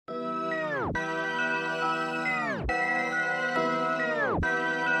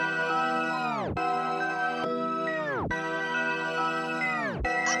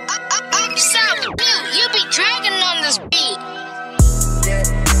Dragging on this beat.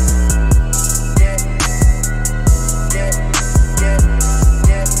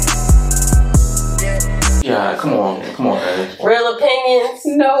 Yeah, come on, man. Real opinions,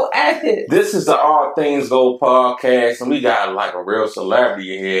 no edit. This is the All Things Go podcast, and we got like a real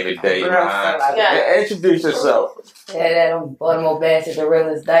celebrity here today. Introduce yourself. Yeah, I'm Baltimore Bastard, the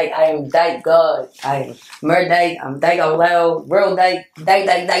realest dyke. I am DYKEGOD. I am Murder Dyke. I'm Dyke out loud. Real Dyke. Dyke.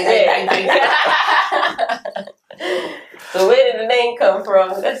 So where did the name come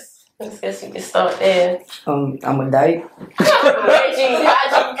from? I guess we can start there. I'm a dyke. How'd you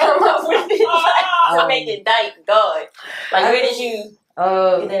come up with it to make it DYKEGOD? Like, where did you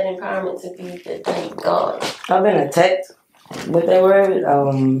get that empowerment to be the DYKEGOD? I've been attacked with that word.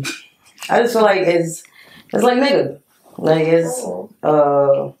 I just feel like it's like nigga. Like it's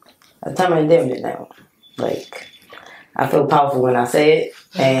a term of endearment now. Like I feel powerful when I say it,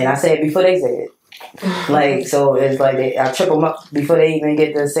 and I say it before they say it. Like, so it's like I trip them up before they even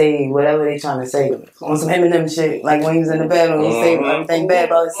get to say whatever they trying to say on some Eminem shit. Like when he was in the bathroom, he say everything bad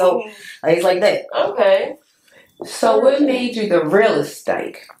about himself. Like it's like that. Okay. So what made you the realest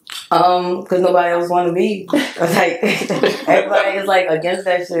dyke? Because nobody else want to be. Like everybody is like against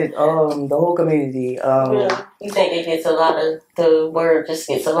that shit. The whole community. You think it gets a lot of the word just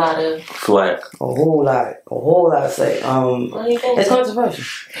gets a lot of flack? A whole lot. Say. It's controversial.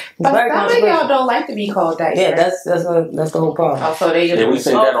 But some of y'all don't like to be called dyke. Yeah, right? that's the whole problem. Oh, so they we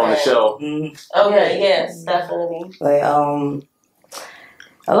say that on the show. Mm-hmm. Okay, yes, definitely. Like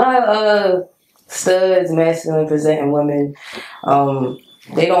a lot of studs, masculine presenting women,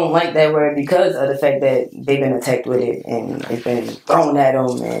 they don't like that word because of the fact that they've been attacked with it and it's been thrown at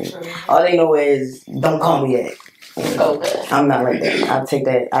them, and all they know is don't call me that. Okay. I'm not like that. I take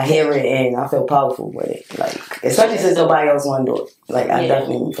that. I hear it and I feel powerful with it. Like especially since nobody else want to do it. Like I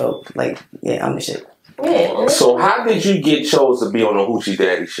definitely felt like I'm the shit. Yeah. So how did you get chosen to be on the Hoochie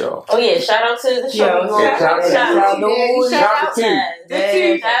Daddy show? Oh yeah, shout out to the show. Yeah, shout out to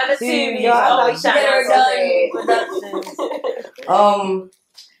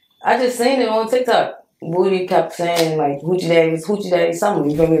I just seen it on TikTok. Woody kept saying like Hoochie Daddy something.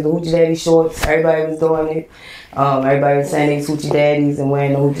 You feel me? The Hoochie Daddy shorts. Everybody was doing it. Everybody was saying these Hoochie Daddies and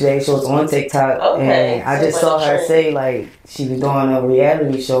wearing the Hoochie Daddy shorts on TikTok. Okay. And I just saw her say like she was doing a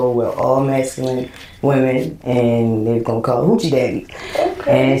reality show with all masculine women and they were gonna call it Hoochie Daddy.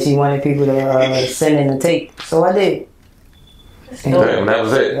 Okay. And she wanted people to send in the tape. So I did. Damn, that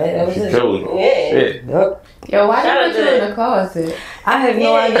was it. That was Yeah. it. Yep. Yo, why did you put you in the closet? I have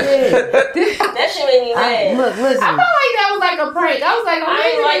no idea. That shit made me mad. Look, listen. I felt like that was like a prank. I was like, I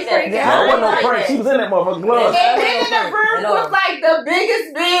ain't like that. No, it wasn't no prank. She was in that motherfucking glove. And then in the room was like the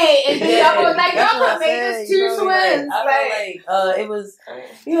biggest bed, and then I was like, y'all gonna make this two twins. I feel like it was,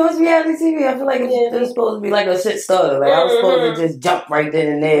 it's reality TV. I feel like it was supposed to be like a shit starter. Like I was supposed to just jump right then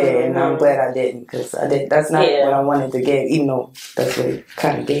and there, and I'm glad I didn't because I did. That's not what I wanted to give, even though that's what it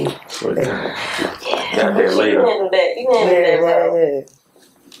kind of gave. Got there later. You handle that. You handle that, bro.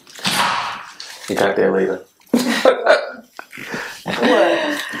 You got there later.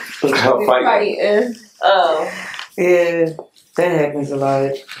 What? Her fighting. Oh. Yeah, that happens a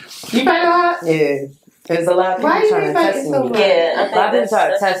lot. You fight a lot? Yeah. There's a lot of people trying to test me. Yeah, a lot of people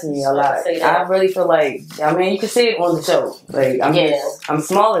trying to test me a lot. I really feel like, you can see it on the show. Like, I'm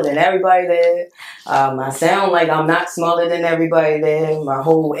smaller than everybody there. I sound like I'm not smaller than everybody there. My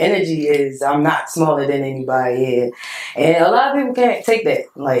whole energy is I'm not smaller than anybody here. And a lot of people can't take that.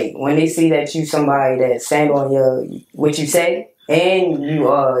 Like, when they see that you somebody that stand on what you say, and you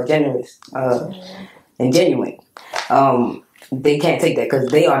are generous and genuine. They can't take that because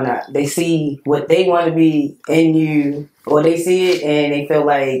they are not. They see what they want to be in you, or they see it and they feel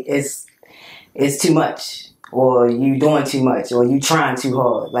like it's too much, or you doing too much, or you trying too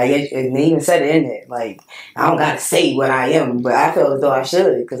hard. Like and they even said it in there. Like I don't gotta say what I am, but I feel as though I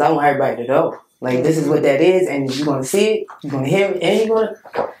should because I want everybody to know. Like this is what that is, and you're gonna see it, you're gonna hear it, and you're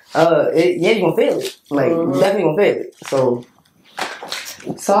gonna you're gonna feel it. Like you're definitely gonna feel it.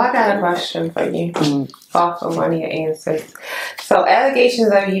 So I got a question for you off of one of your answers. So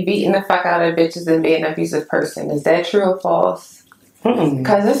allegations of you beating the fuck out of bitches and being an abusive person, is that true or false?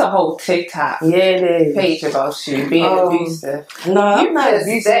 Because there's a whole TikTok page about you being abusive. No, I'm not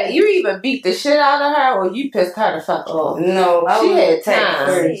abusive. You either beat the shit out of her or you pissed her the fuck off. No, I was attacked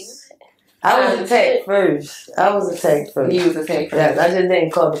first. I was attacked first. You was attacked first. Yes, I just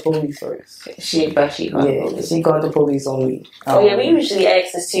didn't call the police first. She called the police. She called the police on me. We usually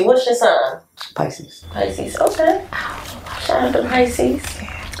ask this too. What's your sign? Pisces. Okay. Shout out to Pisces.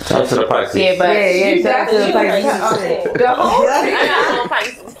 Shout out to the Pisces. Yeah, but shout out to the Pisces. The whole thing. I got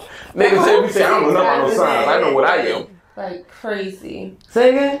Pisces. Niggas every say I don't know nothing about no signs. I know what I am. Like crazy. Say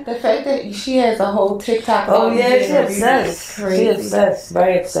again? The fact that she has a whole TikTok. Oh yeah, she obsessed. She obsessed.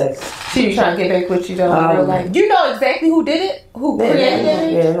 Very obsessed. She be trying to get back with you though in real life. You know exactly who did it? Who created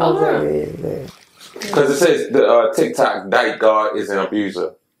it? Yeah, no, exactly. Because it says the TikTok DYKEGOD is an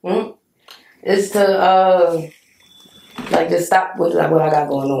abuser. Mm-hmm. It's to like just stop with like what I got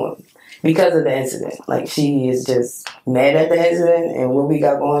going on because of the incident. Like she is just mad at the incident and what we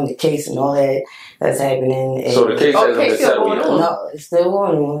got going, the case and all that's happening. And so the case hasn't been settled yet. No, it's still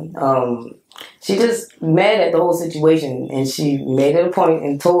going on. She just mad at the whole situation and she made it a point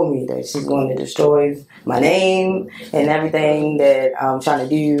and told me that she's going to destroy my name and everything that I'm trying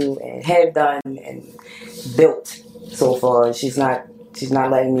to do and have done and built so far. She's not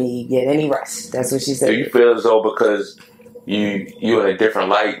letting me get any rest. That's what she said. Do you feel as though because you're in a different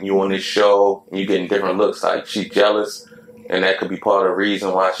light and you on this show and you getting different looks, like she's jealous and that could be part of the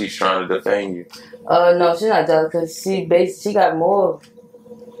reason why she's trying to defend you? No, she's not jealous because she got more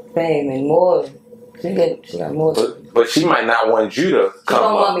fame and more. She got more. But she might not want you to come. She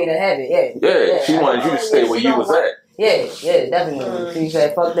don't want me to have it. Yeah. She wanted you to stay where you was at. Yeah, definitely. She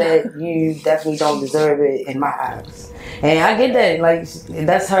said, "Fuck that. You definitely don't deserve it in my eyes." And I get that. Like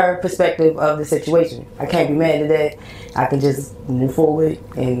that's her perspective of the situation. I can't be mad at that. I can just move forward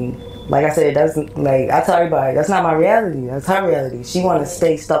and. Like I said, that's like I tell everybody, that's not my reality. That's her reality. She want to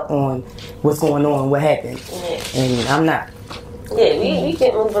stay stuck on what's going on, what happened, and I'm not. Yeah, we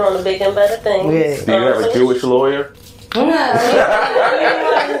keep moving on to bigger and better things. Yeah. Do you have a Jewish lawyer? No.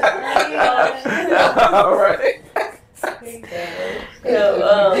 All right. But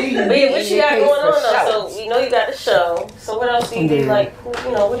yeah, what you got going on though? So we know you got the show. So what else do you do? Like,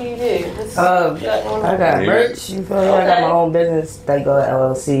 what do you do? I got merch. You feel me? I got my own business, DYKEGOD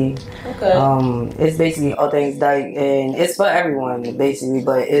LLC. Okay. It's basically all things dyke, and it's for everyone basically,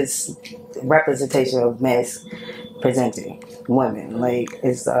 but it's representation of mass presenting women. Like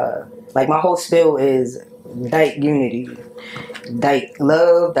it's like my whole spiel is dyke unity. Dyke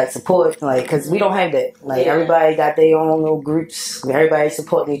love, dyke support, like, cause we don't have that. Like everybody got their own little groups. Everybody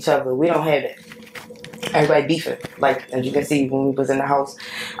supporting each other. We don't have that. Everybody beefing. Like as you can see when we was in the house,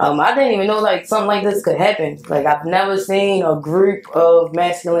 I didn't even know like something like this could happen. Like I've never seen a group of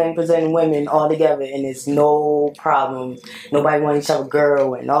masculine presenting women all together and it's no problem. Nobody want each other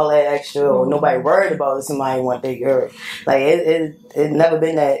girl and all that extra, or nobody worried about if somebody want their girl. Like it never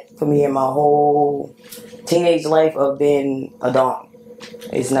been that for me in my whole teenage life of being a dom.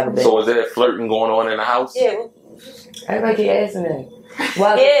 It's never been. So is there flirting going on in the house? Yeah. Everybody keep asking that.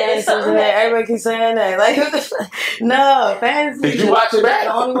 Well, everybody keep saying that. Like, what the fuck? No, fans. Did you watch it back?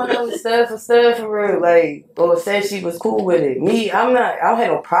 The only one that was stud for real. Like, or said she was cool with it. Me, I don't have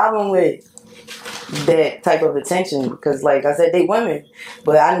no problem with that type of attention because, like I said, they women.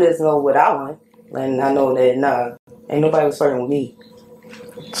 But I just know what I want. And I know that, ain't nobody was flirting with me.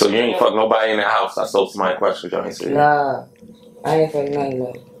 So you ain't fuck nobody in the house? I sold somebody questions, y'all ain't see. Nah, I ain't fucking none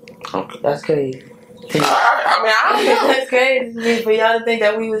of them. Okay. That's crazy. I don't know. That's crazy for y'all to think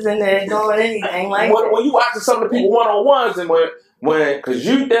that we was in there doing anything like that. When you watching some of the people one-on-ones and when cause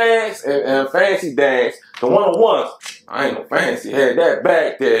you dance and Fancy dance, the one-on-ones, I ain't no Fancy, had that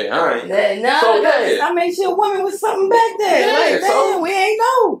back there. I ain't. I made sure women was something back there. Yeah, like, so we ain't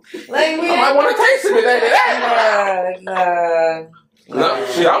know. Like, we I want to taste it after that. No,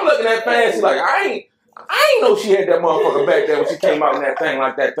 shit, I'm looking at Fancy like I ain't know she had that motherfucker back there when she came out in that thing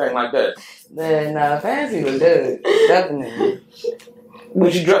like that. Man, Fancy was good. Definitely.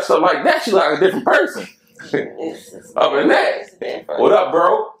 When she dressed up like that, she like a different person. Other than that, what up,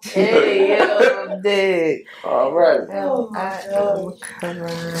 bro? Hey, yo, dude. All right.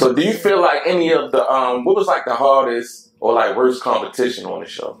 So do you feel like any of the, what was like the hardest or like worst competition on the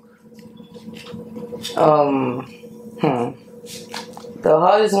show? The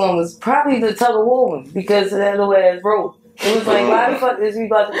hardest one was probably the tug of war one because of that little ass rope. It was like, why the fuck is we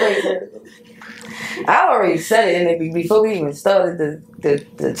about to play this? I already said it in it before we even started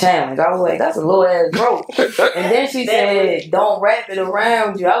the challenge. I was like, that's a little ass rope. And then she said, don't wrap it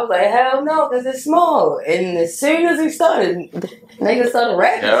around you. I was like, hell no, because it's small. And as soon as we started, niggas started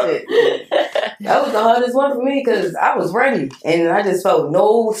wrapping shit. That was the hardest one for me because I was ready. And I just felt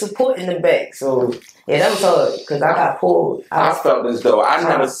no support in the back. So, yeah, that was hard because I got pulled. I felt as though I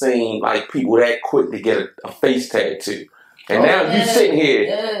never seen like people that quick to get a face tattoo. And now you sitting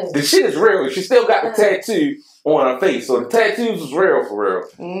here, the shit is real. She still got the tattoo on her face. So the tattoos was real for real.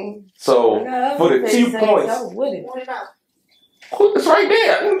 Mm-hmm. So for the 2 points. It's right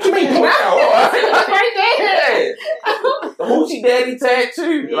there. What you mean point out? It's right there. The Hoochie Daddy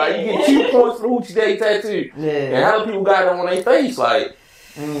tattoo. Like you get 2 points for the Hoochie Daddy tattoo. Yeah. And how people got it on their face? Like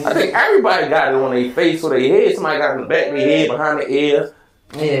I think everybody got it on their face or their head. Somebody got it in the back of their head, behind the ear.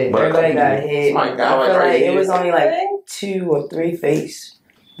 Yeah, but everybody got a head. Somebody got I feel right like here. it was only like 2 or 3 face.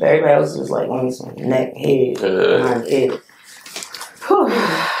 But everybody else was like on some neck, head, behind the ear.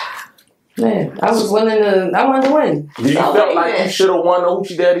 Man, I wanted to win. Do you felt like you should have won the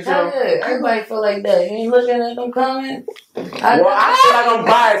Hoochie Daddy show? Yeah, everybody feel like that. You ain't looking at them comments. I feel like I'm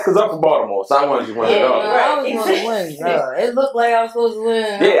biased because I'm from Baltimore, so I wanted you to win it up. I was going to win. It looked like I was supposed to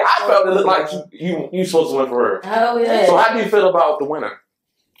win. Yeah, I felt it looked like you supposed to win for her. Oh, yeah. So how do you feel about the winner?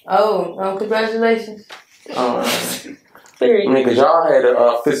 Oh, congratulations. I mean, because y'all had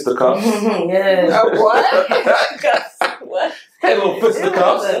a fisticuffs. Yeah. What? What? Had a little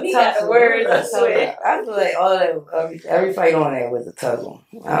fisticuffs. He got the words, I swear. I feel like all that, every fight on there was a tussle.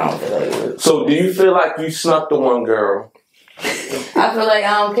 I don't feel like it was. So do you feel like you snuck the one girl? I feel like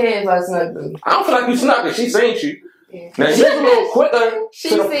I don't care if I snuck them. I don't feel like you snuck it. She seen you. Now she was a little quicker to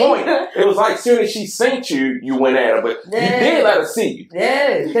the point. It was like soon as she seen you, you went at her, but you did let her see you.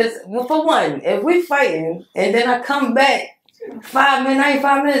 Yeah, because for one, if we fighting and then I come back 5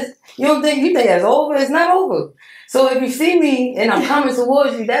 minutes, you think that's over? It's not over. So if you see me and I'm coming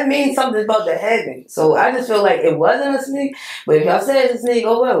towards you, that means something's about to happen. So I just feel like it wasn't a sneak. But if y'all said it's a sneak,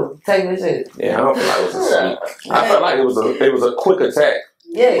 oh well, take this shit. Yeah, I don't feel like it was a sneak. I felt like it was a quick attack.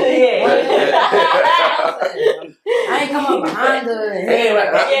 Yeah. I ain't come up behind her.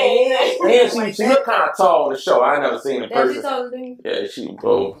 She looked kind of tall on the show. I ain't never seen her in person. She taller than you? Yeah, she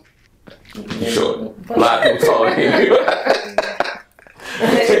short. A lot of people taller than you.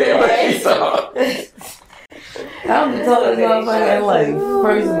 She's tall. I'm the tallest motherfucker in life.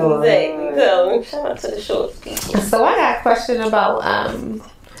 First of all. Exactly. Shout out to the short people. So I got a question about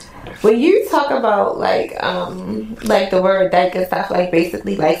when you talk about like the word dyke and stuff, like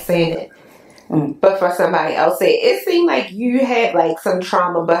basically like saying it, but for somebody else, it seemed like you had like some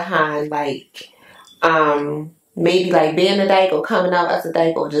trauma behind like maybe like being a dyke or coming out as a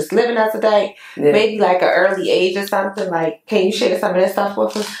dyke or just living as a dyke, maybe like an early age or something. Like, can you share some of that stuff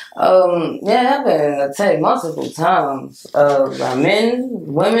with us? Yeah, I've been attacked multiple times by men,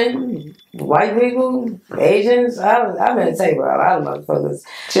 women, white people, Asians. I've been attacked by a lot of motherfuckers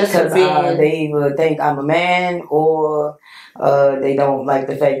just because they either think I'm a man or they don't like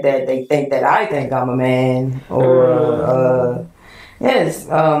the fact that they think that I think I'm a man or yes,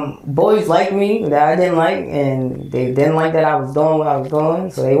 boys like me that I didn't like, and they didn't like that I was doing what I was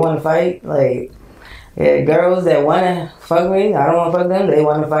doing, so they want to fight. Like, yeah, girls that want to fuck me, I don't want to fuck them, they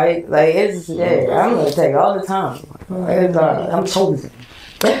want to fight. Like, I'm going to take all the time. I'm chosen.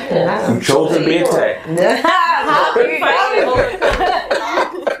 You chose to be attacked.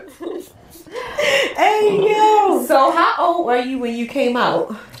 Hey, yo. So how old were you when you came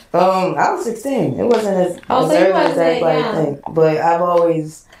out? I was 16. It wasn't as so early as everybody think. But I've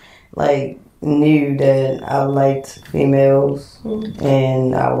always knew that I liked females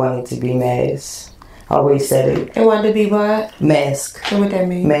and I wanted to be masked. I always said it. And wanted to be what? Mask. What would that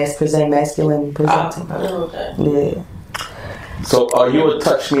mean? Mask present masculine presenting. Yeah. So are you a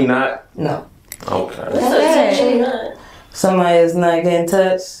touch me not? No. Okay. Somebody is not getting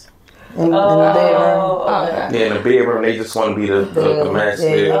touched. In the bedroom. Yeah, in the bedroom, they just want to be the master.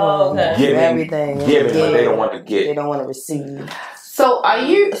 Everything. Giving, but they don't want to get. They don't want to receive. So are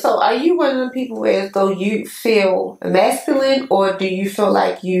you one of the people where as though you feel masculine, or do you feel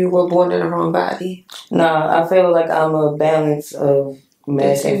like you were born in the wrong body? No, I feel like I'm a balance of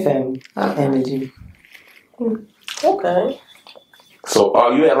mask and femme energy. Okay. So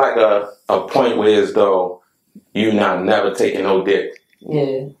are you at like a point where as though you not never taking no dick?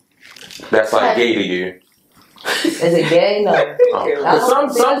 Yeah. That's like gay to you. Is it gay? No. Some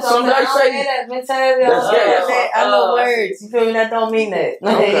guys say that's gay. I know words. You feel me? That don't mean that.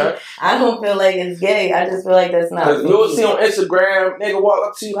 Okay. I don't feel like it's gay. I just feel like that's not. Because you'll see on Instagram, nigga walk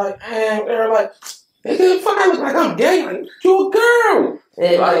up to you like, they're like, nigga, fuck, I look like I'm gay. Like, you a girl.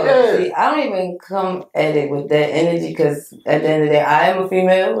 See, I don't even come at it with that energy because at the end of the day, I am a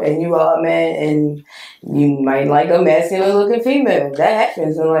female and you are a man, and you might like a masculine looking female. That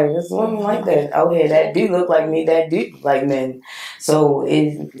happens, and like there's women like that out here that do look like me, that do look like men. So what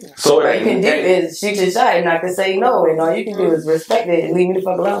you can do is shoot your shot, and I can say no, and all you can do is respect it and leave me the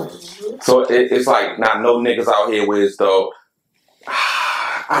fuck alone. So it's like not no niggas out here with as though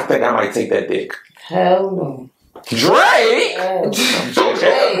I think I might take that dick. Hell no. Drake. Have you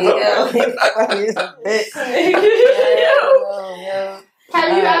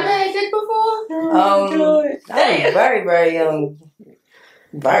ever had dick before? I was very, very young.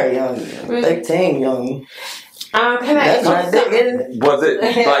 Very young. 13 young. Can I ask you Was it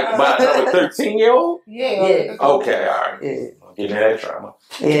like by another 13-year-old? Yeah. Okay, alright. Yeah. Getting that trauma.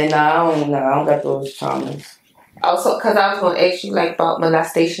 Yeah, I don't got those traumas. Also, because I was going to ask you, like, about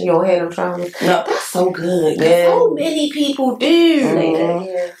molestation. You don't have them traumas? No. That's so good. Yeah. So many people do. Mm-hmm.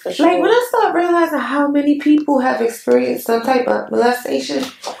 Yeah, for sure. Like, when I started realizing how many people have experienced some type of molestation,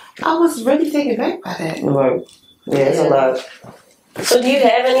 I was really taken back by that. Right. Yeah, it's a lot. So do you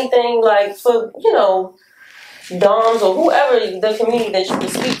have anything, like, for, you know, doms or whoever the community that you can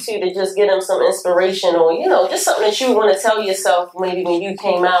speak to just get them some inspiration, or, you know, just something that you want to tell yourself maybe when you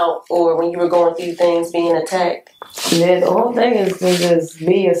came out or when you were going through things, being attacked? Yeah, the whole thing is to just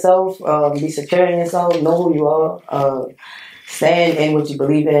be yourself, be secure in yourself, know who you are, stand in what you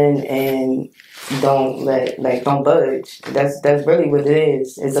believe in, and don't budge. That's really what it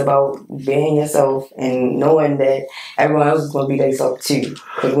is. It's about being yourself and knowing that everyone else is going to be themselves too.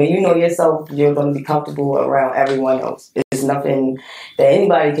 Because when you know yourself, you're going to be comfortable around everyone else. There's nothing that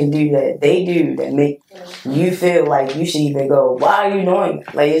anybody can do that they do that make you feel like you should even go, why are you doing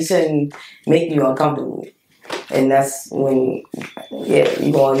that? Like, it shouldn't make you uncomfortable. And that's when,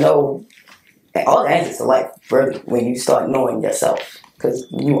 you're going to know all the answers to life, really, when you start knowing yourself. Because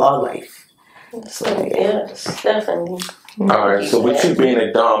you are life. So, yes, definitely. All right. So with you being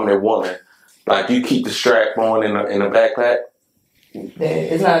a dominant woman, like, you keep the strap on in a backpack?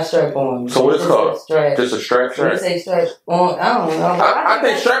 It's not a strap on. So what is it called? Just a strap? When you say strap on, I don't know. I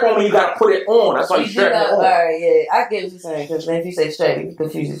think strap on when you got to put it on. That's why you strap it on. Alright, yeah. I get what you're saying, because if you say strap, you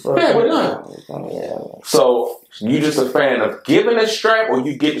confuse it for yeah, we're done. Yeah. So you just a fan of giving a strap, or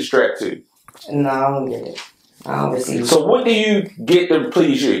you get the strap too? No, I don't get it. I don't receive it. So what do you get to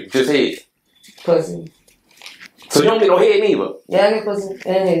please you? Just head? Pussy. So you don't get no head neither? Yeah, I get pussy and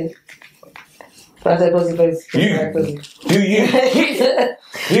head. If I say pussy first, pussy. Do you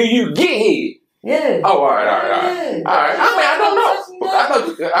get head? Yeah. Oh, all right. I mean, I don't know. I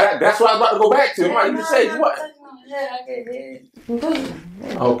thought that's what I was about to go back to. I'm you say what? Yeah, I get head.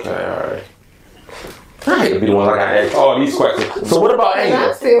 Okay, all right. I hate to be the one I got to ask all these questions. So what about Angel?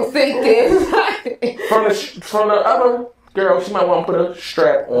 I'm still thinking. From the other girl, she might want to put a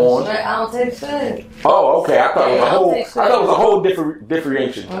strap on. I don't take strap. Oh, okay. I thought it was a whole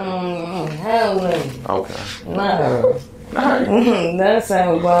differentiation. Hell no. Okay. No. Alright. That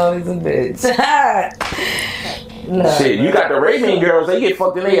sounds wild as a bitch. No. Shit, you got the Arabian girls, they get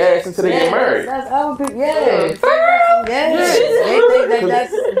fucked in their ass until they get married. They think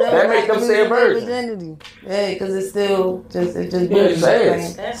that make them say a virgin. Yeah, because it's still just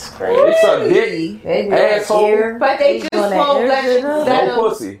ass. That's crazy. They suck dick, asshole, But they just won't let you no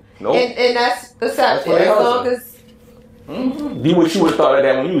pussy. Nope. And that's acceptable. As long as You wish you would have thought of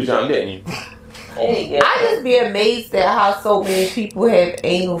that when you was young, didn't you? I just be amazed at how so many people have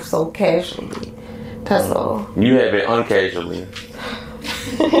anal so casually. That's all. You have it uncasually.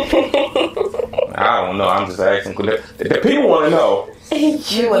 I don't know. I'm just asking. The people want to know.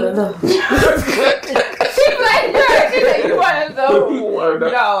 You want to know. She's like, you want to know? The people want to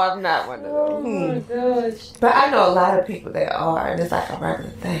know. No, I'm not one of those. Oh my gosh. But I know a lot of people that are, and it's like a regular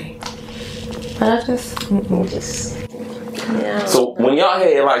thing. But I just Yeah. So when y'all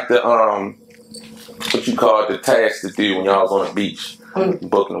had like the what you call it, the task to do when y'all was on the beach,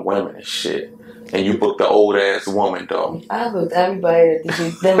 booking the women and shit. And you booked the old ass woman though. I booked everybody at the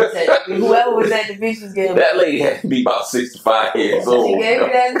beach. Whoever was at the beach was getting. That lady had to be about 65 years old. She gave me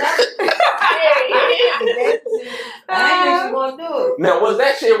that number. I didn't think she was gonna do it. Now was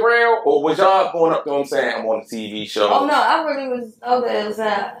that shit real, or was y'all going up there and saying I'm on a TV show? Oh no, I really was over there and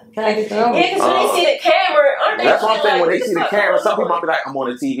saying, can I get the number? Yeah, because when they see the camera, aren't they? That's one thing. Like, When they see the camera, some people might be like, "I'm on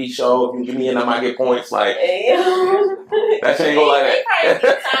a TV show. If you give me a number, I get points." Like that shit ain't go like that. They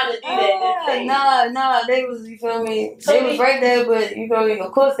probably get time to do that. No, they was, you feel me? They was right there, but you feel me?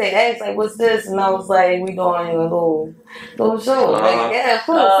 Of course they asked like, "What's this?" And I was like, "We doing a little show." Like, yeah, of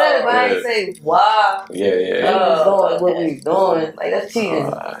course, said it, but I didn't say why. Yeah. We was doing what we was doing. Like, that's cheating.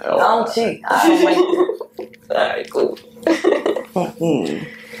 I don't cheat. I don't like it. Alright, cool.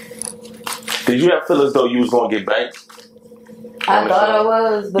 Did you ever feel as though you was gonna get banked? I thought I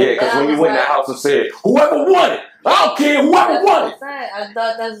was, but yeah, because when you went in the house and said, "Whoever won it, I don't care, whoever won it." I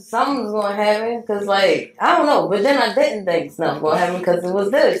thought that something was gonna happen, cause like I don't know, but then I didn't think something was gonna happen because it was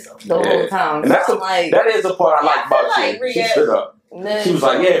this the whole time. And that's so like, that is the part I like about you. She stood up. She was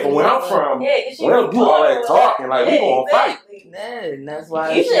like, "Yeah, but when I'm from, we don't do all that talking. Like we gonna fight." Yeah, and that's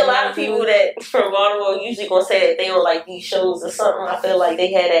why. Usually, a lot of people that from Baltimore usually gonna say that they don't like these shows or something. I feel like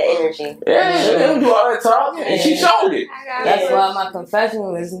they had that energy. Yeah, they don't do all that talking, and she showed it. That's why my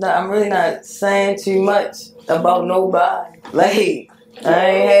confession is not. I'm really not saying too much about nobody. Like I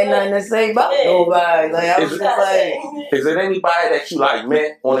ain't had nothing to say about nobody. Like, I was just like... Is it anybody that you, like,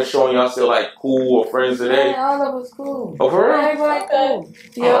 met on the show and y'all still, like, cool or friends today? Yeah, all of us cool. Oh, for real? Everybody cool.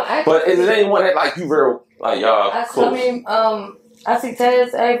 Yeah, but is it anyone that, like, you real, like, y'all close? I mean, I see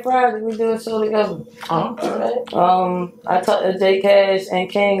Taz every Friday. We do a show together. I talk to J Cash and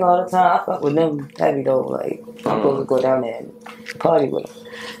King all the time. I fuck with them heavy though. Like I'm supposed to go down there and party with them.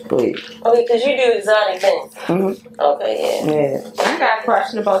 But okay, because you do exotic things. Okay, yeah. I got a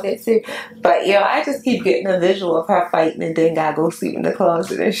question about that too. But yo, I just keep getting a visual of her fighting and then gotta go sleep in the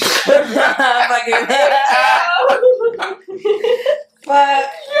closet and shit. But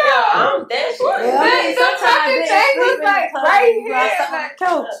I'm that short. Sometimes they was like right here on the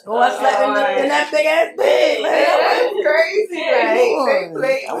couch. Or I slept in that big ass bed. That's crazy,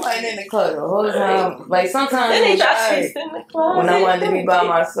 right? I wasn't in the closet the whole time. Like sometimes Then they try to in the closet. when I wanted to be by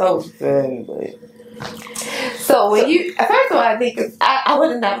myself. So when you first of all, I think I would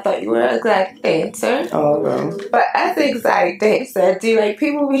have never thought you were an exotic dancer. Oh, okay. But as an exotic dancer, do like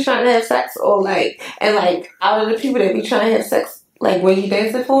people be trying to have sex or like and like out of the people that be trying to have sex? Like when you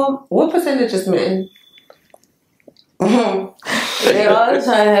dancing for them, what percentage is men? They all trying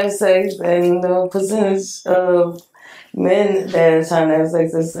to have sex, and the percentage of men that are trying to have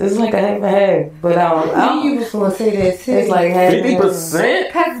sex is like a half and half. But I don't. You was gonna say that too. It's like half 50%?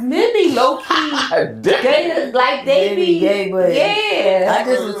 Cause men be low key. They like they be gay, but yeah. I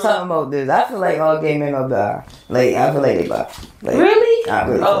just was talking about this. I feel like all gay men are bi. Like I feel like they bi. Like, Really? I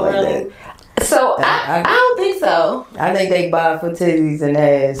really feel like that. So I don't think so. I think they buy for titties and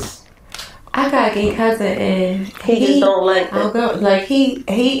ass. I got a gay cousin and he just don't like that. Like he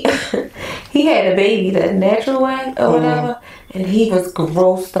he had a baby the natural way or whatever, and he was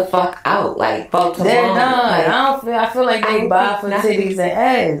grossed the fuck out like both of them. They're not. I feel like they buy for titties and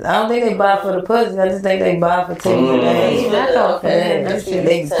ass. I don't think they buy for the pussy. I just think they buy for titties and ass. That's all. They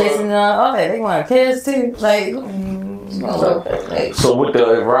kissing and all that. They want to kiss too. Like. So with the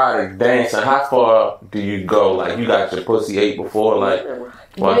erotic dancing, how far do you go? Like you got your pussy ate before, like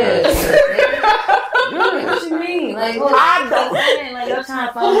what? What you mean? Like what? I don't. Like I'm trying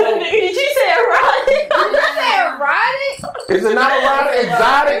to find out. Did you say erotic? Did you say erotic? Is it not erotic?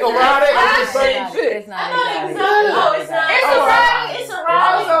 Exotic, erotic? It's the same shit. It's not exotic. Oh, it's not. It's erotic. It's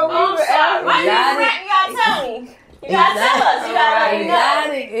erotic. Oh, so I'm sorry. Why you gotta tell me? You gotta tell us. You gotta let me know.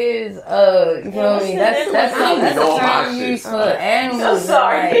 Exotic is you know what I mean? That's a term used for animals. I'm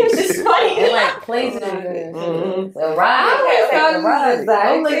sorry. It's just funny. And like places. Erotic.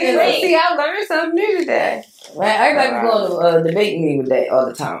 See, I learned something new today. Man, everybody going to debate me with that all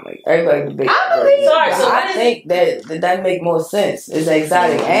the time. Like everybody debate. I believe. Sorry, so I think that make more sense. It's an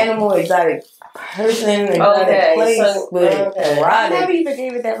exotic animal, exotic person, exotic place, but I erotic. never even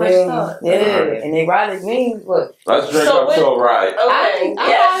gave it that much thought. Yeah, and erotic means what? Let's drink up to erotic. Okay.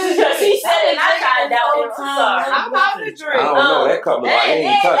 Yes. He said it. I tried that one. I'm sorry. I'm about to drink. I don't know. That cup was like, he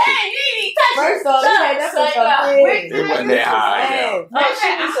ain't touch it. You ain't touch it. First off, that's a It wasn't that high. Oh, she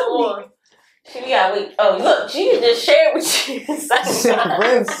needs some more. She got wait. Oh, look, she just shared with you. You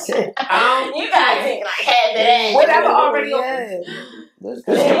gotta take like half of that. Whatever already open.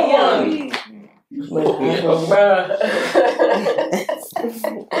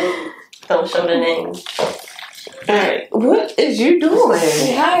 Don't show the name. Alright, what is you doing?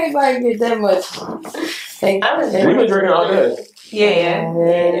 How everybody get that much? We've been drinking all day. Yeah.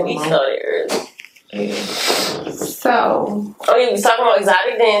 We started early. So. Oh, you was talking about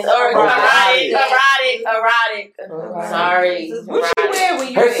exotic dance or erotic. Sorry. What you wear when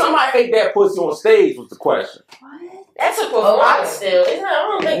you Hey, somebody ate that pussy on stage was the question. That's a performance still. It's not, I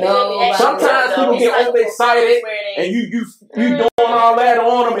don't think No, sometimes people get overexcited and you doing all that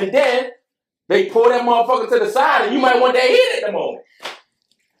on them and then they pull that motherfucker to the side and you might want that hit at the moment.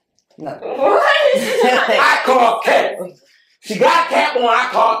 No. What? I call cat. She got cap on, I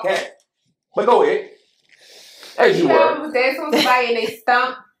call cat. But go ahead. As you were. was dancing with somebody and they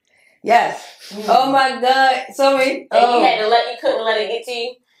stumped? Yes. Oh my God. Sorry. And you couldn't let it get to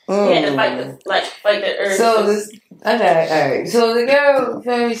you. You had to fight the urge. So this, okay, all right. So the girl,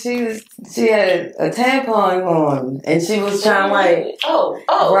 she had a tampon on, and she was trying ride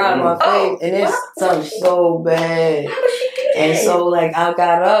my face, and it's something so bad. And so like I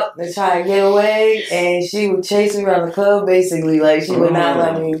got up and tried to get away, and she would chase me around the club basically, like she would not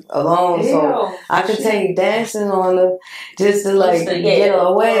let me alone. So I continued dancing on her just to get her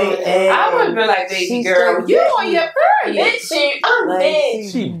away. And I would have been like, baby girl, you on your period. Bitch, I'm dead.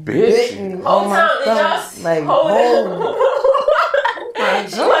 She bitch. Oh my God. Like, hold I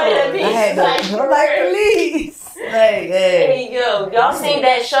had to, like, please. Hey, yo, y'all seen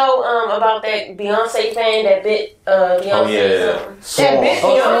that show about that Beyonce fan that bit Beyonce? Oh yeah. That bit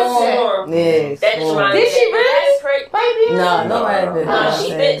Beyonce. Yeah. That just reminded me. Did she really? Baby? No, nobody bit No, she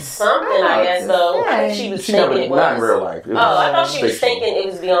bit something, I guess, though. I think she was thinking it was. Not in real life. I thought she was thinking it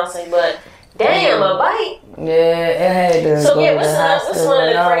was Beyonce, but damn, a bite. Yeah, it had to So go yeah, to what's the one hospital of the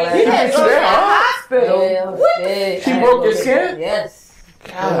and all crazy? that. You had to go to the hospital. Yeah, what? She broke your skin? Yes.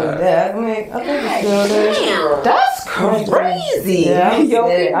 Yeah, I mean, I think it's still there. Damn. That's crazy. Yeah, I was Yo,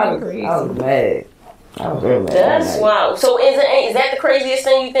 mad. people I was mad. I was real mad. That's wild. So is that the craziest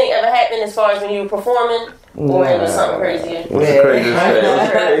thing you think ever happened as far as when you were performing? Or it was something crazier? What's the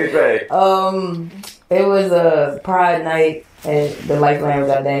craziest thing? It was a Pride night at the Life Lounge.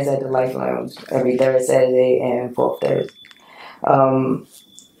 I dance at the Life Lounge every third Saturday and fourth Thursday.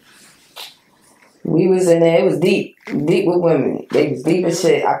 We was in there. It was deep with women. They was deep as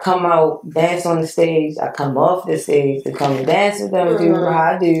shit. I come out, dance on the stage. I come off the stage to come and dance with them, do what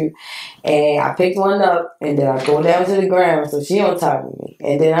I do. And I picked one up, and then I go down to the ground, so she on top of me.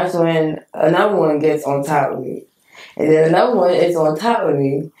 And then that's when another one gets on top of me. And then another one is on top of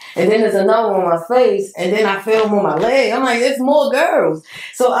me. And then there's another one on my face. And then I feel them on my leg. I'm like, there's more girls.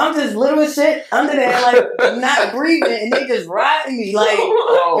 So I'm just little as shit under there, like, not breathing. And they just riding me, like,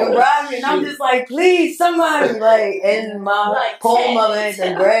 and riding me. And I'm just like, please, somebody. Like, and my poor mother had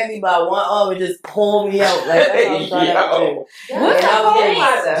to grab me by one arm and just pull me out. Like, that's what I'm trying to do. And I was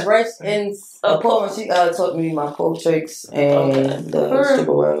getting dressed in a pole. She taught me my pole tricks and the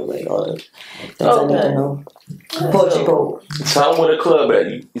stripper world, like, all the things I need to know. Portugal. Tell them where the club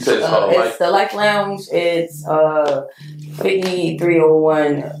at. You said it's called it's the Life Lounge. It's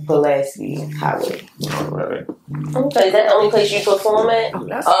 5301 Pulaski Highway. Alright. Okay, is that the only place you perform at?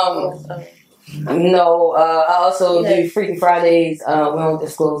 No, I also do Freaky Fridays. We don't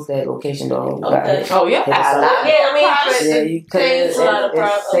disclose that location though. Okay. Oh yeah. You could. It's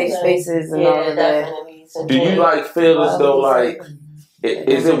safe spaces and all of that. Do you like feel as though like?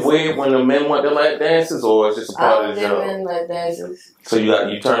 Is it weird when the men want the lap dances, or is it just a part of the job? Men lap dances. So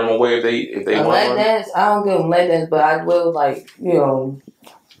you turn them away if they want lap dance. I don't give them lap dance, but I will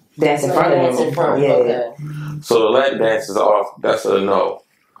dance in front of them. Yeah. Okay. So the lap dance is off. That's a no.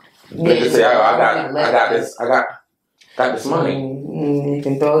 They can say, I got this money. You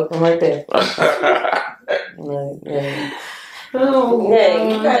can throw it right there. Oh, yeah,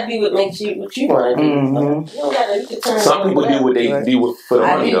 you gotta do what makes you what you want to do. You don't gotta. You can turn. Some people do what they do for the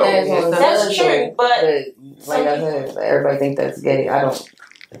money though. That's true, but like I said, everybody think that's gay. I don't.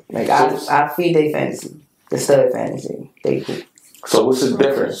 Like I feed their fantasy, the stud fantasy. They do. So what's the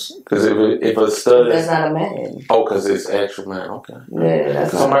difference? Because if a stud that's not a man. Oh, because it's actual man. Okay. Yeah,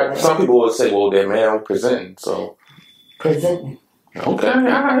 that's some people would say, well, that man presenting. So presenting. Okay, all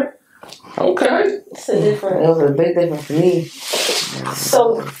right. Okay. It's a different. It was a big difference for me.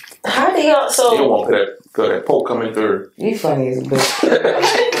 So how do y'all? So you don't want that poke coming through. You funny as a bitch.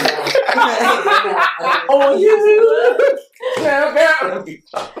 Oh, you. Oh my God.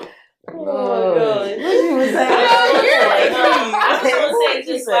 What you was saying? I was gonna say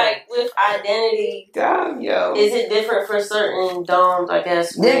just like with identity. Damn, yo. Is it different for certain doms? I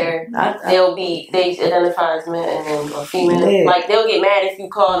guess where they identify as men and or female. Yeah. Like they'll get mad if you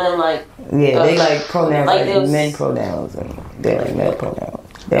call them like. Yeah, they like pronouns like men pronouns and they like male pronouns.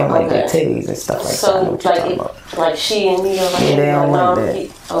 They don't like their titties and stuff like that. So like she and me are like they don't like that.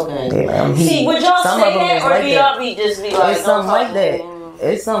 Okay. Like, see, would y'all say that or do y'all just be like? It's something like that.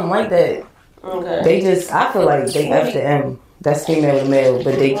 It's something like that. Okay. They just, I feel like they F to M. That's female to male,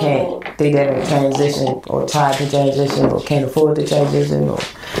 but they can't. They haven't transitioned or tried to transition or can't afford to transition or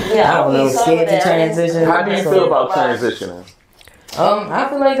I don't know, scared to transition. How do you feel about transitioning? I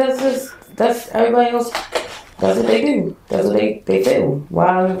feel like that's everybody else. That's what they do. That's what they feel.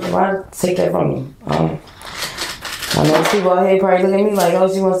 Why take that from you? I know people out here probably look at me like, oh,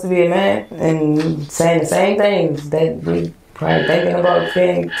 she wants to be a man and saying the same things that we probably thinking about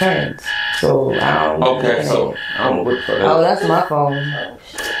being trans. So I don't. Okay, so I don't look for that. Oh, that's my phone.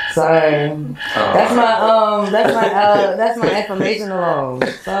 Sorry. That's my information alarm.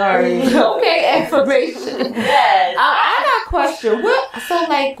 Sorry. Okay, information. Yes. I got a question. So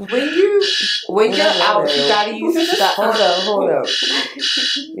like when you're out, you gotta use stuff. Hold up.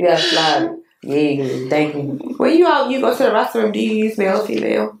 You gotta slide. Yeah, thank you. When you out, you go to the restroom. Do you use male or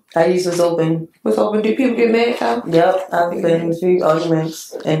female? I use what's open. What's open? Do people get mad though? Yep, I've been in a few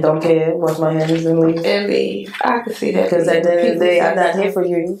arguments and don't care. Wash my hands and leave. I can see that. Because at the end of the day, I'm not here for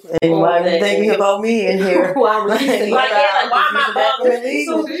you. And why are you thinking about me in here? Why would you say why am I bothering you?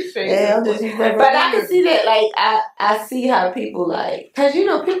 straight. Yeah, I'm just but I can see that. Like I see how people like, cause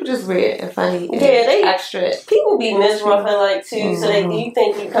people just weird and funny. And they extra. People be misruffing like too. Mm-hmm. So do you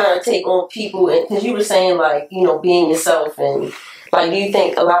think you kind of take on people? Because you were saying like being yourself and. Like, do you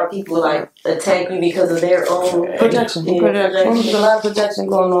think a lot of people like attack you because of their own projection? There's a lot of projection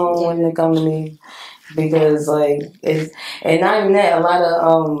going on when they come to me because, like, and not even that. A lot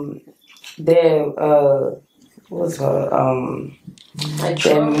of their what's called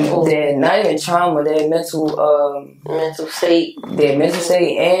they're not even trauma. Their mental state,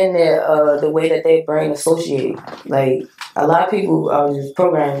 and their the way that their brain associate. Like a lot of people are just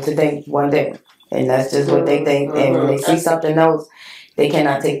programmed to think one thing. And that's just what they think. And when they see something else, they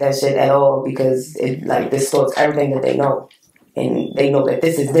cannot take that shit at all because it distorts everything that they know. And they know that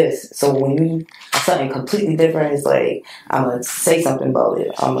this is this. So when you are something completely different, it's like, I'm going to say something about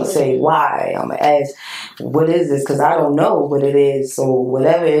it. I'm going to say why. I'm going to ask, what is this? Because I don't know what it is. So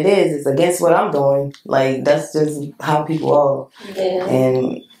whatever it is against what I'm doing. Like, that's just how people are. Yeah.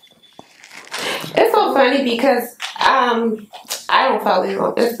 And it's so funny because I don't follow you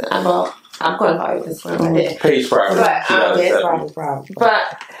on this. I'm going to follow you this one. Page private.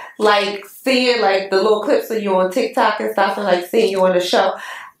 But like seeing like the little clips of you on TikTok and stuff, and like seeing you on the show,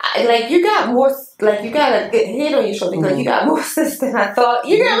 you got more. Like you got a good head on your shoulder because you got more sense than I thought.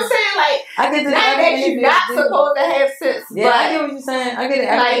 You know what I'm saying? Like I get not that you're not supposed to have sense. Yeah, but I get what you're saying. I get it.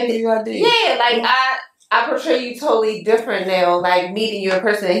 I get what you do. Yeah, like I portray you totally different now, like meeting you in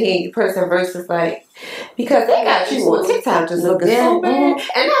person and hearing you in person versus like, because they got you on TikTok just looking so bad.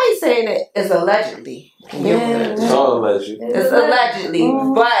 And now he's saying it is allegedly. Yeah. It's all alleged. It's allegedly,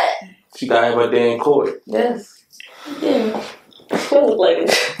 but. She got to have her day in court. Yes. Yeah. Like,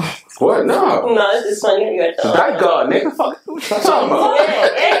 what? No. No, it's just funny how you got Thank God, nigga. Fuck. What you talking about?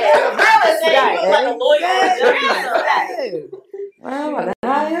 You like a lawyer. Oh,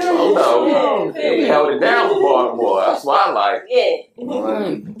 no. We held it down for Baltimore. That's why I like. Yeah. Who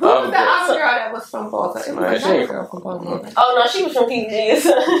was the other girl that was from Baltimore? Man, she ain't from Baltimore. Oh, no, she was from PG. No,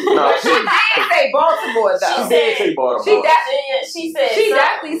 she didn't say Baltimore, though. She did say Baltimore. She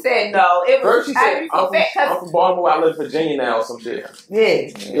definitely said no. It was, first she said, I'm from Baltimore. I live in Virginia now or some shit.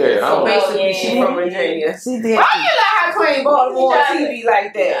 Yeah. Yeah. So basically, she from Virginia. She did. Why you let her claim Baltimore on TV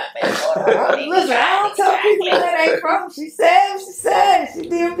like that? Listen, I don't tell people where they from. She said. She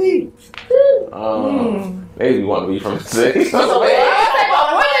DMV. Maybe want to be from the city. When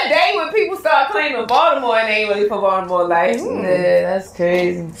the day when people start claiming Baltimore and they ain't really from Baltimore, like, yeah, that's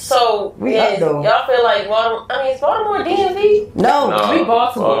crazy. So, y'all feel like Baltimore? I mean, is Baltimore DMV? No, we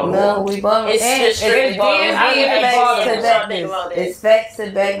Baltimore. No, we Baltimore. It's just strictly Baltimore. It's facts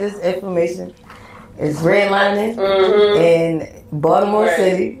to back this information. It's redlining in Baltimore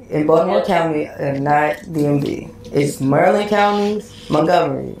City and Baltimore County and not DMV. It's Maryland counties,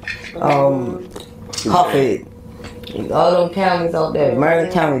 Montgomery, Hartford, all those counties out there.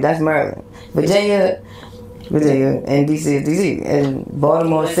 Maryland County, that's Maryland. Virginia, and DC is DC. And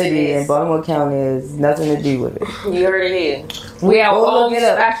Baltimore City and Baltimore County has nothing to do with it. You heard it here. We our own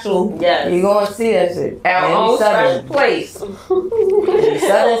special. Yes. You're going to see that shit. Our own special place.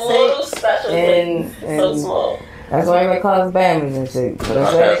 Southern special and so small. That's why everybody calls us Bammers and shit. But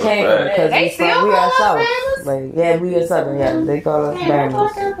that's where they came from because we are South. Like, yeah, we are Southern. Yeah, they call us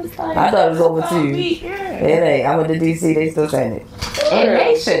Bammers. I thought it was over to you. It ain't. I went to DC. They still saying it. And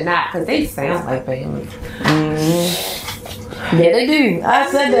they should not, because they sound like Bammers. Yeah, they do. I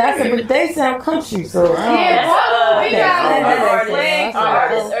said that. I said, but they sound country. So we got an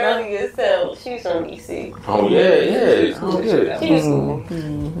artist earlier as hell. She's from DC. Oh yeah. She was cool.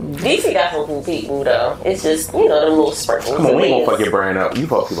 DC got some cool people though. It's just, them little sprinkles. Come on, we ain't gonna fuck your brand up. You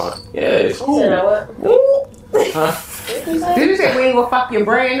fuck about it. Yeah, it's cool. You know what? Huh? Did you say we ain't gonna fuck your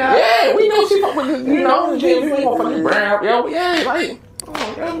brand up? Yeah, we know she fuck with we ain't gonna fuck your brand up. Yo, yeah, like.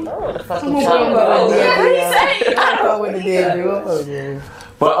 What the fuck you talking about? What he said?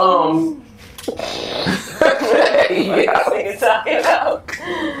 But yeah, talking about.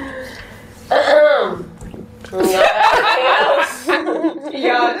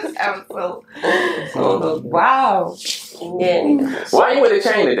 Y'all, this episode. Wow. Yeah. Why you with a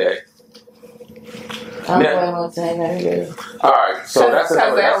chain today? I'm going to chain that. Alright, so that's a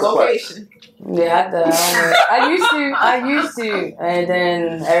location. Yeah, I used to, and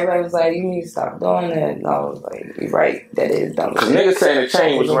then everybody was like, "You need to stop doing that." And I was like, "You're right, that is dumb." Cause niggas saying the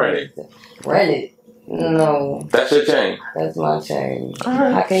chain was rented. Rented? No. That's your chain. That's my chain.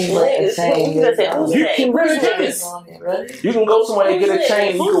 I can't rent a chain. You can rent it. You can go somewhere and get a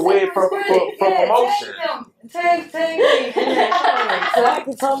chain. You can wear it for promotion. Tag me. So I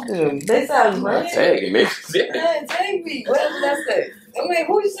can talk to them. They sound right. Tag me. Yeah, tag me. What did I say? I'm like,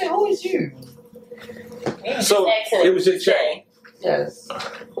 who is you? So it was your chain. Yes,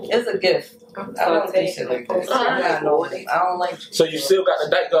 it's a gift. I don't think shit like that. I don't like. So you still got the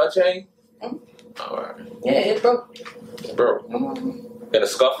DYKEGOD chain? Mm-hmm. All right. Yeah, it broke. It broke. Mm-hmm. In a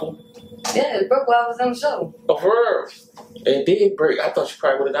scuffle? Yeah, it broke while I was on the show. Oh, for real? It did break. I thought you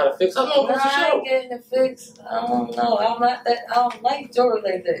probably would have got it fixed. I ain't getting it fixed. I don't know. I'm not that. I don't like jewelry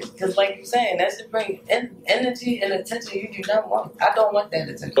like that. Because, like you're saying, that should bring energy and attention you do not want. I don't want that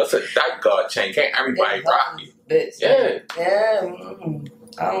attention. But it's a DYKEGOD chain. Can't everybody rock you? Bitch. Yeah. Yeah. Mm-hmm.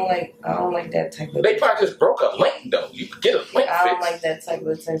 I don't like that type of. They probably just broke a link though. You could get a link I don't fixed. like that type of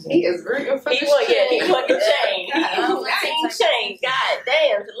attention. He is rooting for he want the chain. He want the chain. God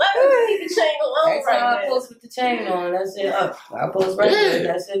damn. Let me leave the chain alone. Every time I post with the chain on, that shit up. I post right there,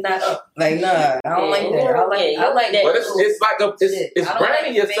 that shit not up. Like nah, I don't like that. I like that. But it's like it's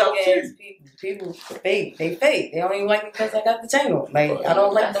branding yourself too. People fake. They fake. They don't even like me because I got the chain on. Like I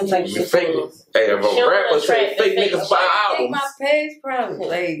don't like them type of shit. Hey, if a rapper say fake niggas buy albums. My page problem.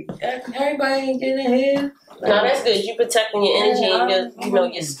 Like everybody ain't getting here. No, that's good. You protecting your energy and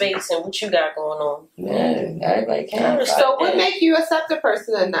your space and what you got going on. Yeah, everybody can. So what make you accept a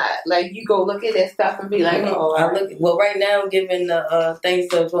person or not? Like you go look at that stuff and be like, oh, I look. Well, right now, given the things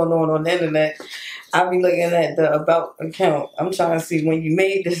that's going on the internet, I'll be looking at the about account. I'm trying to see when you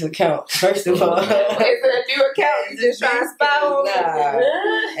made this account. First of all, is it a new account? You just trying to spy on it?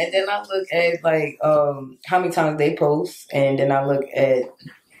 And then I look at like how many times they post, and then I look at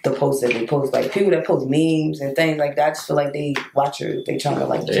the posts that they post, like people that post memes and things like that. I just feel like they watchers. They trying to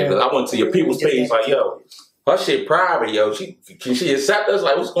like. Yeah, I went to your people's page like, yo, her shit private, yo. Can she accept us?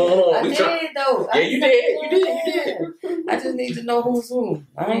 Like, what's going on? I did though. Yeah, you did. I just need to know who's who.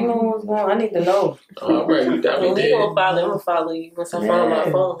 I ain't know who's going. I need to know. All right, you definitely did. I'm gonna follow you once I find my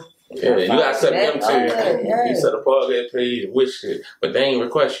phone. Yeah, you gotta set them too. You set a podcast page, wish shit, but they ain't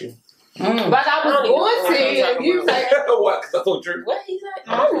request you. But I was going to, and you like, what? Because I told you. What he's like? I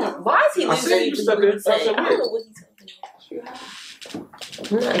don't know. Why is he listening? You stuck in I don't know what he's talking about.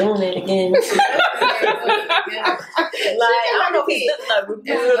 I'm not doing it again. Like I don't know if he's like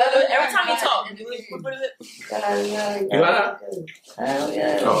every time he talks. You lie? Hell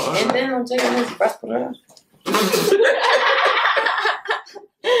yeah. And then I'm taking his breath.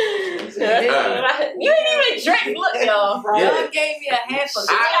 You ain't even drink. Look, y'all. Y'all gave me a half a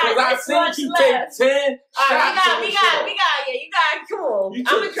Because I seen you take 10 shots. We got. You got. Come on. You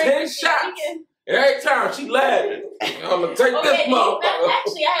took 10 shots. Every time she laughing. I'm gonna take this motherfucker.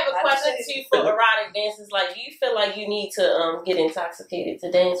 Actually, I have a question too for erotic dances. Like, do you feel like you need to get intoxicated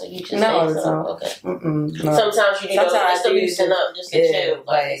to dance, or you just dance? Okay. No. Sometimes you do. Just to loosen up, just to chill.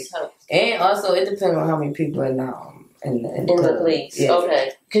 Like, and also it depends on how many people are now. In the place, yeah.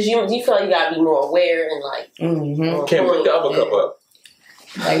 Okay, because you feel like you gotta be more aware and like. Can't put the other cup up.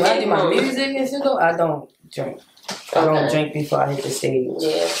 Like when I do my music and shit, though, I don't drink. I don't drink before I hit the stage.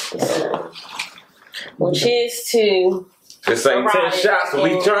 Yeah. Well, cheers to. This ain't 10 shots, so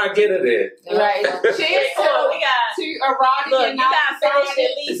we try to get it in. Right. Cheers to erotic. Look, you gotta finish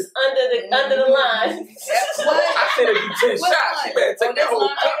at least under the line. What? I said if you 10 shots, you better take that whole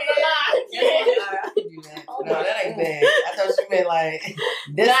cup. I can do that. No, that ain't bad. I thought you meant like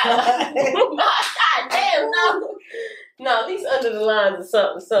this line. God damn, no. No, at least under the lines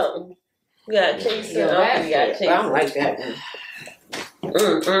or something. You gotta chase it. I don't like that.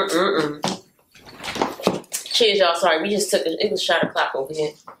 Cheers, y'all. Sorry, we just took it was shot o'clock over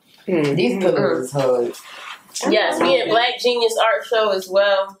here. These pillows is hard. Yes, we at Black Genius Art Show as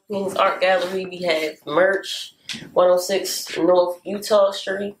well. In his art gallery, we have merch, 106 North Utah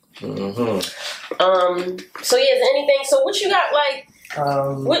Street. So yeah, is anything? So what you got like?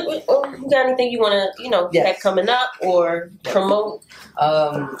 You got anything you want to have coming up or promote?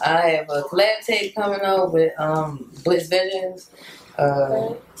 I have a collab tape coming out with Blitz Visions.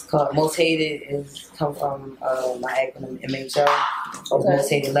 It's called Most Hated. It's come from my acronym MHR. Most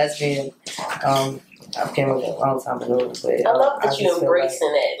Hated Lesbian. I came up with it a long time ago. But, I love that you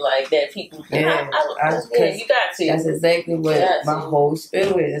embracing like that people. Yeah, you got to. That's exactly what my whole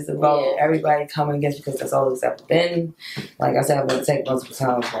spiel is about. Everybody coming against because that's all it's ever been. Like I said, I've been attacked multiple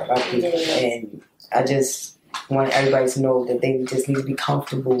times by people, and I just want everybody to know that they just need to be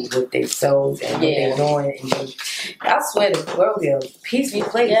comfortable with themselves and what they're doing. And I swear the world is a peaceful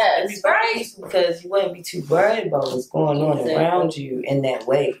place. Yes, right. Because you wouldn't be too worried about what's going on around you in that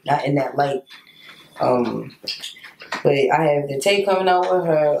way, not in that light. But I have the tape coming out with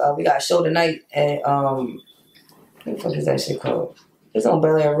her. We got a show tonight at what the fuck is that shit called? It's on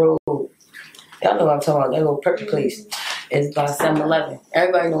Bel Air Road. Y'all know what I'm talking about. That little purple place. It's by 7-Eleven.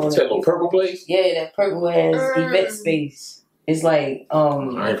 Everybody knows that little purple place? Yeah, that purple has event space. It's like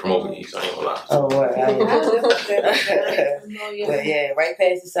I ain't from over east. I ain't gonna lie. Oh, what? But yeah, right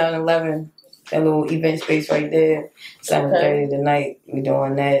past the 7-Eleven, that little event space right there. 7:30 tonight. We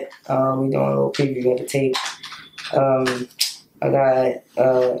doing that. We doing a little preview of the tape. I got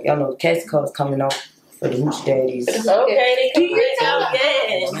y'all know the cast call's coming out for the Hooch Daddies. Okay, do you tell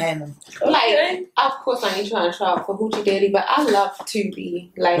Man. Like, of course, I ain't trying to try out for Hoochie Daddy, but I love Tubi.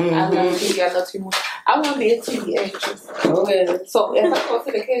 Like, I love Tubi. I love Tubi. I want to be a Tubi actress. Okay. So, if I go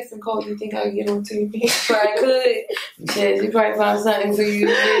to the casting call, you think I can get on Tubi? Probably could. Shit, you probably find something for you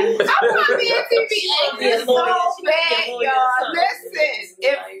to do. I want to be a Tubi actress so bad, y'all. Listen,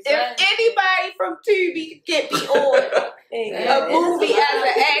 if anybody from Tubi can get me on a movie as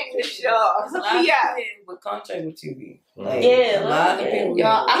an actress, y'all. Yeah. With contract with Tubi. Like, yeah, a lot of people.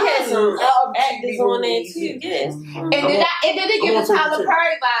 Y'all, I had some actors on there too. Yes, and then they give a Tyler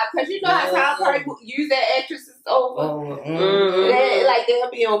Perry vibe because you know how Tyler Perry use that actresses over. Like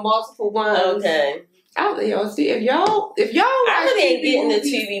they'll be on multiple ones. Okay. Y'all see if y'all I really ain't getting the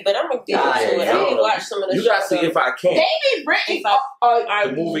TV, but I'm gonna get into it. I need to watch some of the. You gotta see If I Can. They be written the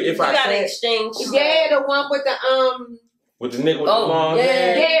movie If I Can. You gotta exchange. Yeah, the one with the with the nigga with the mom.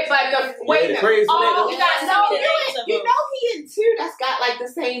 Yeah, but the crazy nigga. You know he in two that's got like the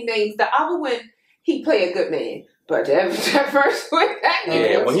same names. The other one, he play a good man. But that first one,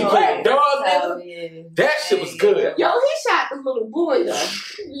 when he played dog nigga, that shit was good. Yo, he shot the little boy though.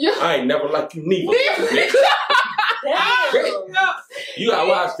 I ain't never like you neither. You gotta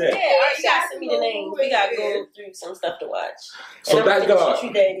watch that. Yeah, you gotta send me the names. We gotta go through some stuff to watch. So that God,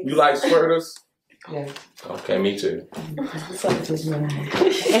 you like squirters? Yeah. Okay, me too.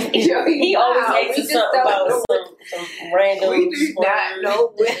 He always asks us something about some random. We do not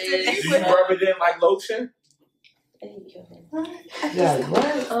know what to do. Do you rub it in like lotion? Yeah, what?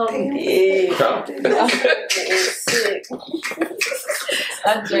 Sick. I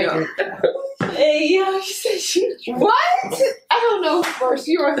drink it. Hey, yo, you said she. What? I don't know first.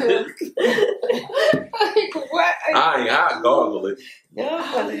 You or him? Like, what? I gargle it.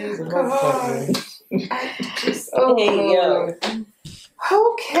 Come on. Hey, yo.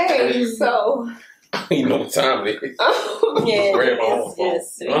 Okay, so. You know what time it is.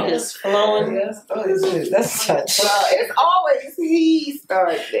 Yes, we just flowing. That's touch. Well, it's always he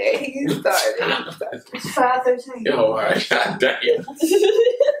started. He started. 5:13. Yo, alright, god damn.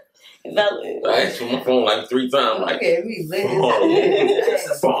 I asked for my phone like 3 times. Like, okay, we lit.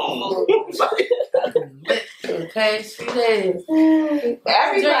 Phone. Lit for the past 3 days.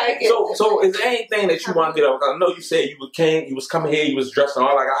 Everybody. So is there anything that you want to get off? I know you said you was coming here, you was dressed in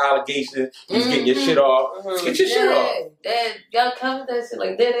all like an allegation, you was getting your shit off. Get your shit off. Y'all comment that shit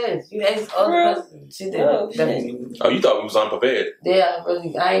like that is. You asked all the questions. She did. Oh, you thought we was unprepared? Yeah,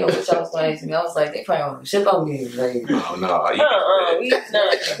 really. I ain't know what y'all was going to ask me. I was like, they probably want to ship on me. Like, oh no,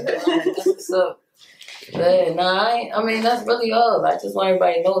 that's what's up. But I mean, that's really all. I just want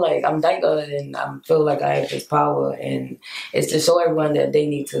everybody to know, like, I'm DYKEGOD and I feel like I have this power, and it's to show everyone that they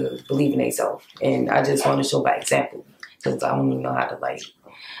need to believe in themselves. And I just want to show by example, because I don't even know how to, like,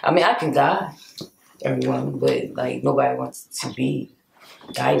 I mean, I can guide everyone, but, like, nobody wants to be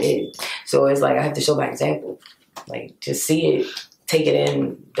guided. So it's like I have to show by example. Like, just see it, take it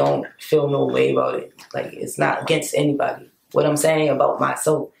in, don't feel no way about it. Like, it's not against anybody. What I'm saying about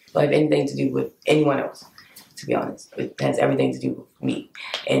myself don't have anything to do with anyone else, to be honest. It has everything to do with me.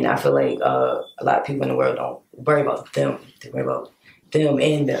 And I feel like a lot of people in the world don't worry about them. They worry about them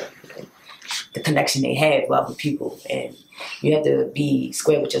and the connection they have with other people. And you have to be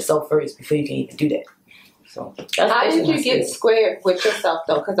square with yourself first before you can even do that. So how did you get square with yourself,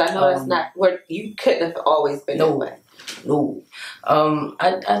 though? Because I know that's not what you couldn't have always been. No way. No. I've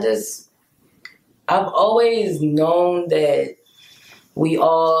always known that we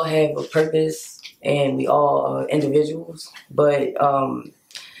all have a purpose and we all are individuals, but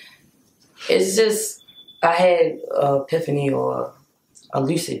it's just I had an epiphany or a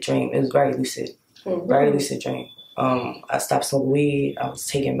lucid dream. It was very lucid, very lucid dream. I stopped smoking weed. I was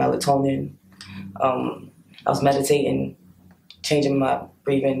taking melatonin. I was meditating, changing my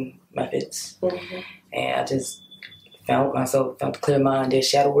breathing methods, and I just found a clear mind. Did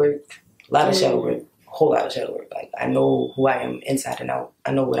shadow work, a lot of shadow work. Whole lot of shadow work. Like, I know who I am inside and out.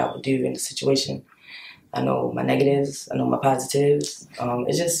 I know what I would do in the situation. I know my negatives. I know my positives.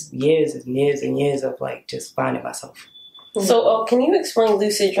 It's just years and years and years of, like, just finding myself. So, can you explain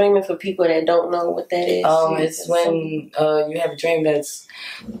lucid dreaming for people that don't know what that is? It's when you have a dream that's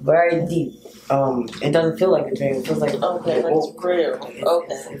very deep. It doesn't feel like a dream. It feels like like it's real.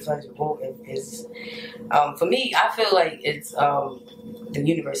 It's like it's for me. I feel like it's the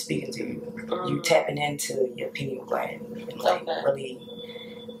universe speaking to you. You tapping into your pineal gland and really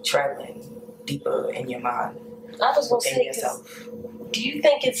traveling deeper in your mind. I was gonna say, do you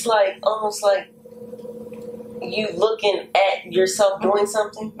think it's like almost like you looking at yourself doing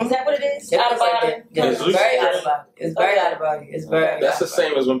something? Is that what it is? Out of body? Yeah, it's very out of body. It's very out of body. It's very. That's the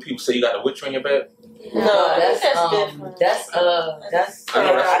same as when people say you got a witch on your bed. No, that's different. That's I know that's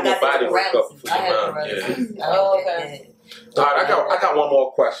when your body wakes up for your mind. Okay. All right, I got one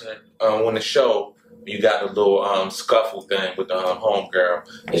more question. On the show, you got a little scuffle thing with the homegirl,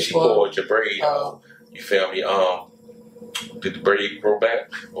 and she pulled your braid. You feel me? Did the braid grow back?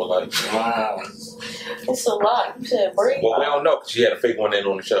 Or like, wow. It's a lot. You said braid. Well, we don't know because she had a fake one in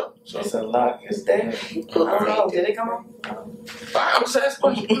on the show. So. It's a lot. It's there. I don't know. Did it come on? I'm just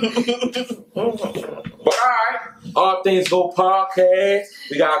asking questions. But all things go podcast.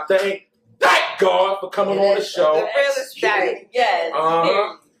 We got to thank God for coming on the show. The realest day. Yes.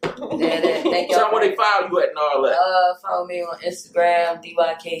 Thank y'all. Tell them where they follow you at and all that. Follow me on Instagram,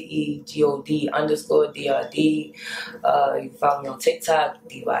 DYKEGOD_DRD. You can follow me on TikTok,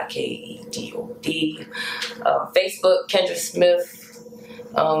 DYKEGOD. Facebook, Kendra Smith.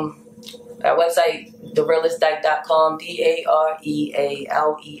 Our website, therealestdyke.com,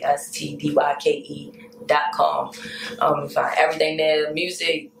 DAREALESTDYKE.com. You find everything there,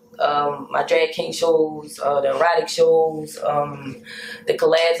 music. My drag king shows, the erotic shows, the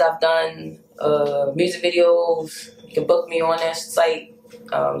collabs I've done, music videos. You can book me on that site.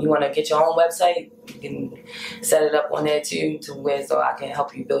 You want to get your own website, you can set it up on there too, so I can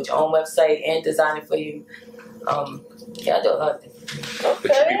help you build your own website and design it for you. Yeah, I do a lot of things. Okay.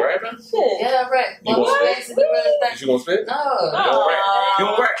 But you be rapping? Yeah, I rap. You gonna spit? You gonna spit? No. You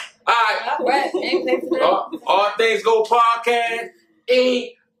gonna rap? All right. I rap. Anything for that. All things go podcast.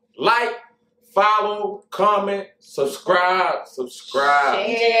 Like, follow, comment, subscribe.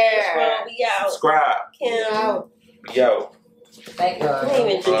 Yeah. We out. Subscribe. Kim. Yo. Thank you. We didn't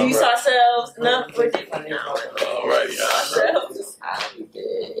even introduce ourselves. No, we're Alright, ourselves.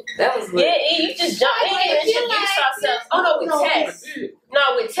 That was lit. Yeah, you just jumped. We didn't even introduce ourselves. Oh no, with Tay. No,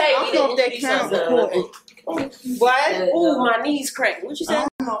 with Tay, we didn't introduce ourselves. What? Ooh, my knees cracked. What you say? I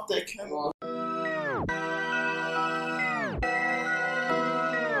don't know if they can.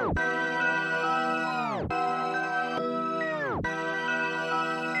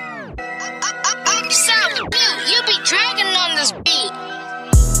 You be dragging on this.